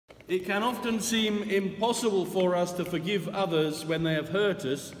It can often seem impossible for us to forgive others when they have hurt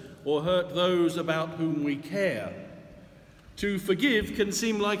us or hurt those about whom we care. To forgive can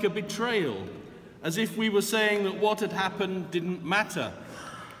seem like a betrayal, as if we were saying that what had happened didn't matter.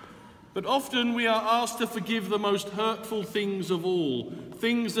 But often we are asked to forgive the most hurtful things of all,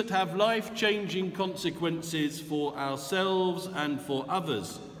 things that have life-changing consequences for ourselves and for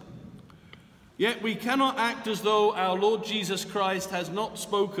others. Yet we cannot act as though our Lord Jesus Christ has not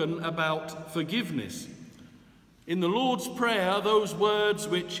spoken about forgiveness. In the Lord's Prayer, those words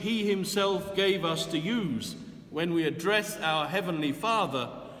which he himself gave us to use when we address our Heavenly Father,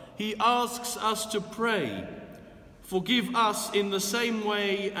 he asks us to pray, "Forgive us in the same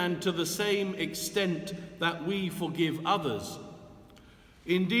way and to the same extent that we forgive others."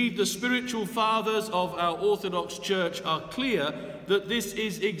 Indeed, the spiritual fathers of our Orthodox Church are clear that this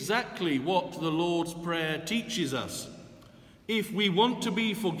is exactly what the Lord's Prayer teaches us. If we want to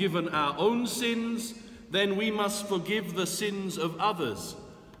be forgiven our own sins, then we must forgive the sins of others,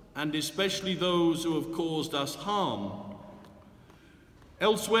 and especially those who have caused us harm.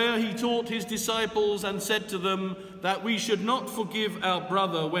 Elsewhere, he taught his disciples and said to them that we should not forgive our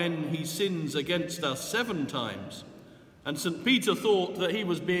brother when he sins against us 7 times. And St. Peter thought that he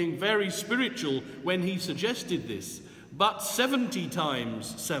was being very spiritual when he suggested this, but 70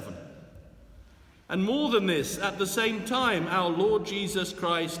 times 7. And more than this, at the same time, our Lord Jesus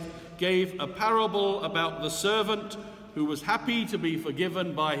Christ gave a parable about the servant who was happy to be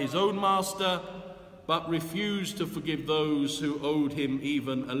forgiven by his own master, but refused to forgive those who owed him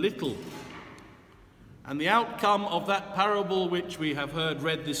even a little. And the outcome of that parable, which we have heard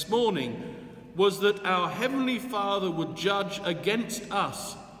read this morning, was that our Heavenly Father would judge against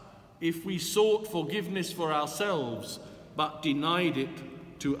us if we sought forgiveness for ourselves, but denied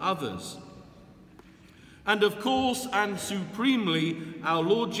it to others. And of course, and supremely, our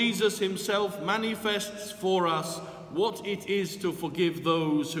Lord Jesus himself manifests for us what it is to forgive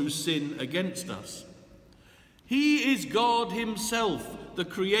those who sin against us. He is God himself, the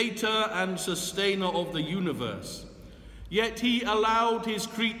creator and sustainer of the universe. Yet he allowed his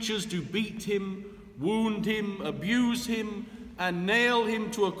creatures to beat him, wound him, abuse him, and nail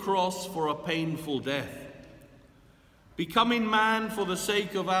him to a cross for a painful death. Becoming man for the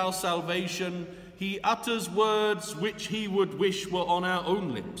sake of our salvation, he utters words which he would wish were on our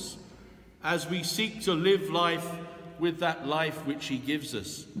own lips, as we seek to live life with that life which he gives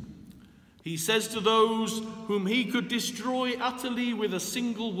us. He says to those whom he could destroy utterly with a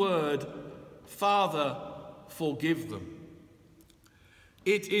single word, "Father, forgive them."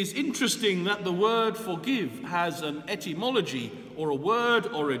 It is interesting that the word forgive has an etymology or a word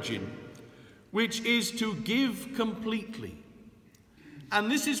origin, which is to give completely. And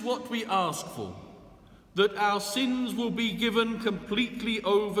this is what we ask for, that our sins will be given completely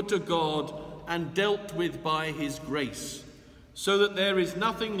over to God and dealt with by his grace, so that there is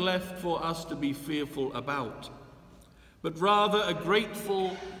nothing left for us to be fearful about, but rather a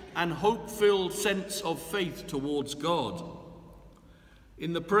grateful and hope-filled sense of faith towards God.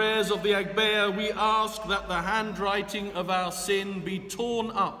 In the prayers of the Agpeya, we ask that the handwriting of our sin be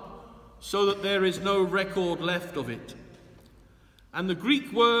torn up so that there is no record left of it. And the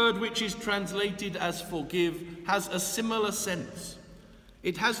Greek word which is translated as forgive has a similar sense.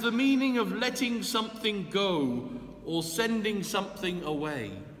 It has the meaning of letting something go or sending something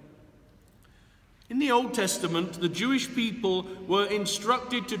away. In the Old Testament, the Jewish people were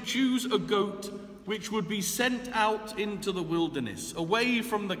instructed to choose a goat which would be sent out into the wilderness, away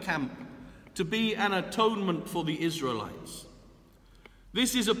from the camp, to be an atonement for the Israelites.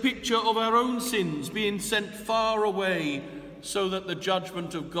 This is a picture of our own sins being sent far away so that the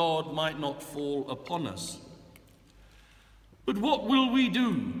judgment of God might not fall upon us. But what will we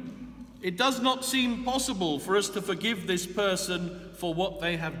do? It does not seem possible for us to forgive this person for what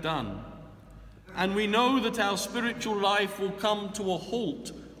they have done. And we know that our spiritual life will come to a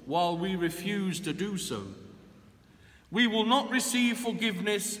halt while we refuse to do so. We will not receive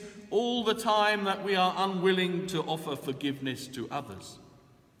forgiveness all the time that we are unwilling to offer forgiveness to others.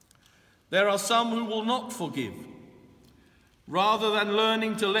 There are some who will not forgive. Rather than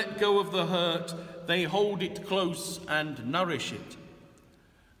learning to let go of the hurt, they hold it close and nourish it.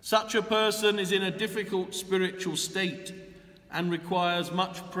 Such a person is in a difficult spiritual state and requires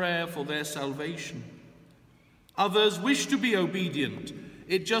much prayer for their salvation. Others wish to be obedient.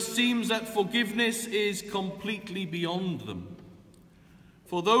 It just seems that forgiveness is completely beyond them.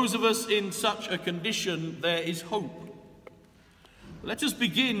 For those of us in such a condition, there is hope. Let us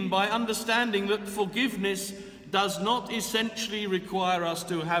begin by understanding that forgiveness does not essentially require us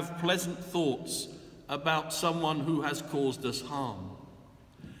to have pleasant thoughts about someone who has caused us harm.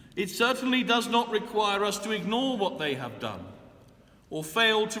 It certainly does not require us to ignore what they have done or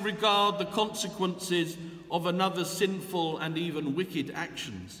fail to regard the consequences of another's sinful and even wicked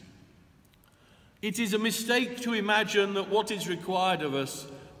actions. It is a mistake to imagine that what is required of us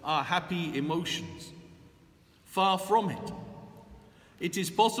are happy emotions. Far from it. It is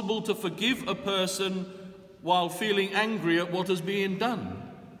possible to forgive a person while feeling angry at what has been done.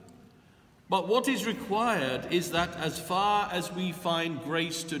 But what is required is that as far as we find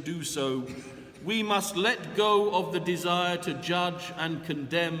grace to do so, we must let go of the desire to judge and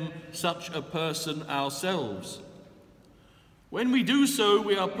condemn such a person ourselves. When we do so,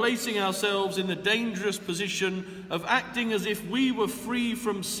 we are placing ourselves in the dangerous position of acting as if we were free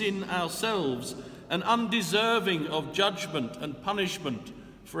from sin ourselves and undeserving of judgment and punishment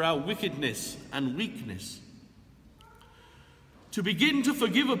for our wickedness and weakness. To begin to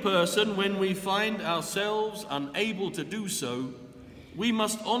forgive a person when we find ourselves unable to do so, we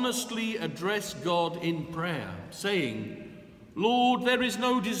must honestly address God in prayer, saying, "Lord, there is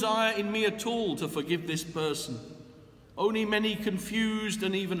no desire in me at all to forgive this person, only many confused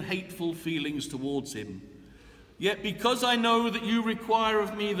and even hateful feelings towards him. Yet because I know that you require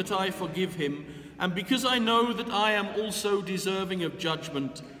of me that I forgive him, and because I know that I am also deserving of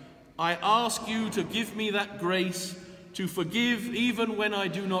judgment, I ask you to give me that grace to forgive even when I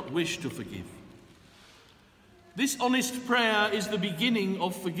do not wish to forgive." This honest prayer is the beginning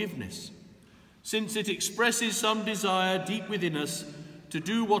of forgiveness, since it expresses some desire deep within us to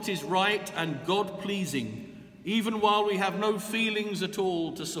do what is right and God-pleasing, even while we have no feelings at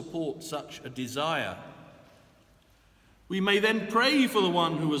all to support such a desire. We may then pray for the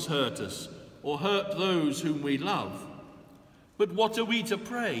one who has hurt us or hurt those whom we love. But what are we to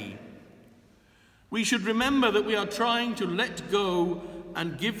pray? We should remember that we are trying to let go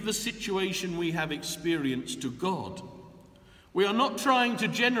and give the situation we have experienced to God. We are not trying to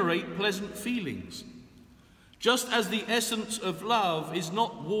generate pleasant feelings. Just as the essence of love is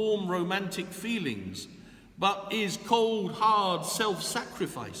not warm romantic feelings, but is cold, hard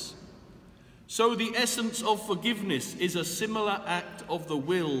self-sacrifice, so the essence of forgiveness is a similar act of the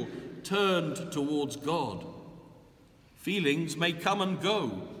will turned towards God. Feelings may come and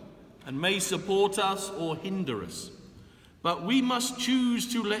go, and may support us or hinder us. But we must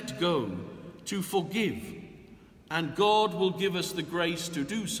choose to let go, to forgive, and God will give us the grace to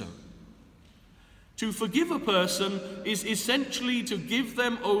do so. To forgive a person is essentially to give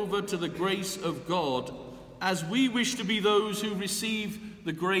them over to the grace of God, as we wish to be those who receive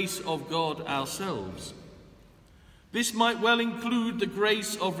the grace of God ourselves. This might well include the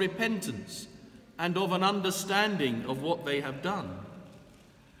grace of repentance and of an understanding of what they have done.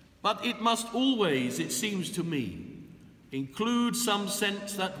 But it must always, it seems to me, include some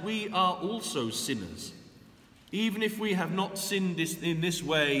sense that we are also sinners, even if we have not sinned in this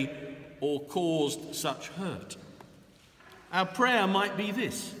way or caused such hurt. Our prayer might be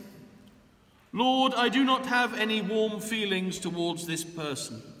this: Lord, I do not have any warm feelings towards this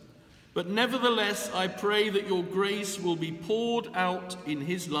person, but nevertheless I pray that your grace will be poured out in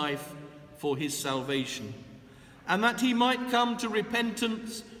his life for his salvation, and that he might come to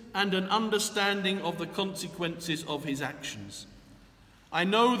repentance and an understanding of the consequences of his actions. I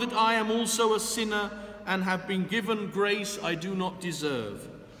know that I am also a sinner and have been given grace I do not deserve,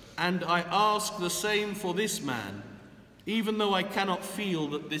 and I ask the same for this man, even though I cannot feel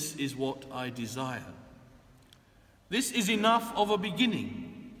that this is what I desire. This is enough of a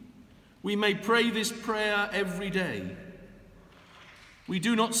beginning. We may pray this prayer every day. We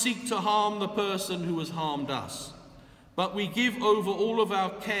do not seek to harm the person who has harmed us, but we give over all of our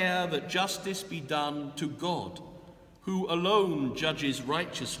care that justice be done to God, who alone judges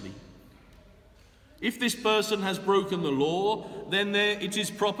righteously. If this person has broken the law, then it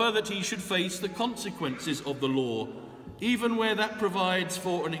is proper that he should face the consequences of the law, even where that provides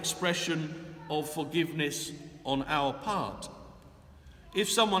for an expression of forgiveness on our part.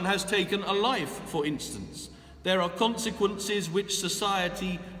 If someone has taken a life, for instance, there are consequences which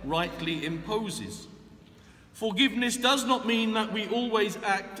society rightly imposes. Forgiveness does not mean that we always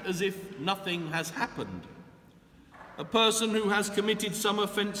act as if nothing has happened. A person who has committed some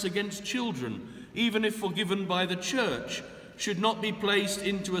offence against children, even if forgiven by the church, should not be placed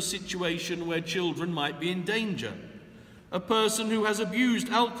into a situation where children might be in danger. A person who has abused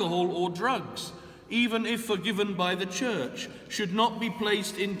alcohol or drugs, even if forgiven by the church, should not be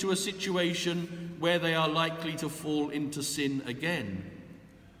placed into a situation where they are likely to fall into sin again.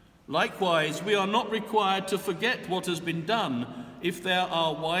 Likewise, we are not required to forget what has been done if there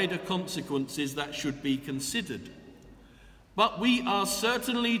are wider consequences that should be considered. But we are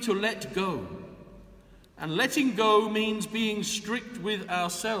certainly to let go And letting go means being strict with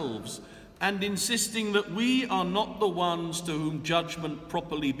ourselves and insisting that we are not the ones to whom judgment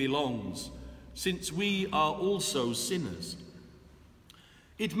properly belongs, since we are also sinners.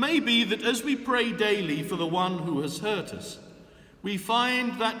 It may be that as we pray daily for the one who has hurt us, we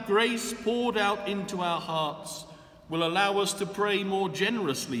find that grace poured out into our hearts will allow us to pray more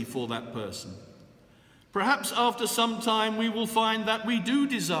generously for that person. Perhaps after some time we will find that we do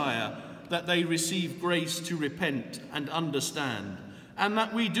desire that they receive grace to repent and understand, and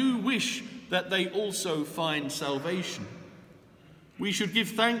that we do wish that they also find salvation. We should give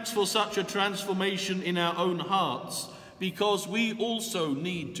thanks for such a transformation in our own hearts, because we also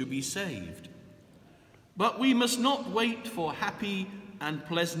need to be saved. But we must not wait for happy and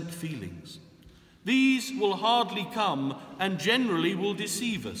pleasant feelings. These will hardly come and generally will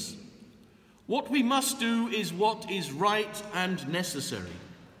deceive us. What we must do is what is right and necessary.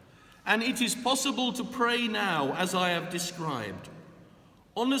 And it is possible to pray now as I have described,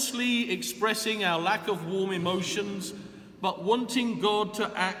 honestly expressing our lack of warm emotions, but wanting God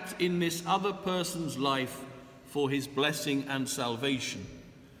to act in this other person's life for his blessing and salvation.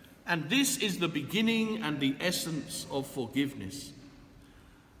 And this is the beginning and the essence of forgiveness.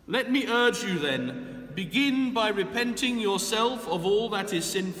 Let me urge you then, begin by repenting yourself of all that is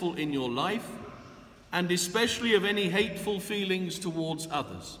sinful in your life, and especially of any hateful feelings towards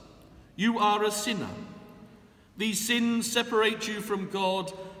others. You are a sinner. These sins separate you from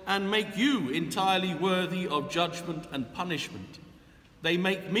God and make you entirely worthy of judgment and punishment. They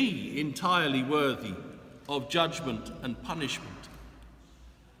make me entirely worthy of judgment and punishment.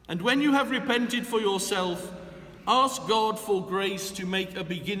 And when you have repented for yourself, ask God for grace to make a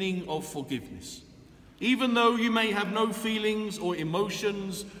beginning of forgiveness, even though you may have no feelings or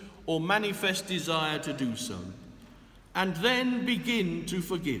emotions or manifest desire to do so. And then begin to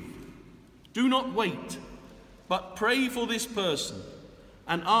forgive. Do not wait, but pray for this person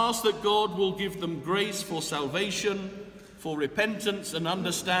and ask that God will give them grace for salvation, for repentance and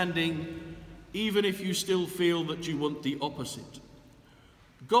understanding, even if you still feel that you want the opposite.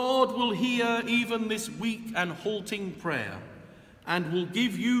 God will hear even this weak and halting prayer and will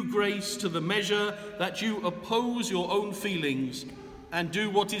give you grace to the measure that you oppose your own feelings and do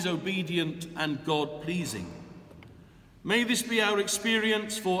what is obedient and God-pleasing. May this be our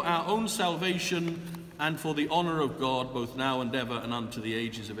experience for our own salvation and for the honor of God, both now and ever and unto the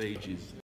ages of ages.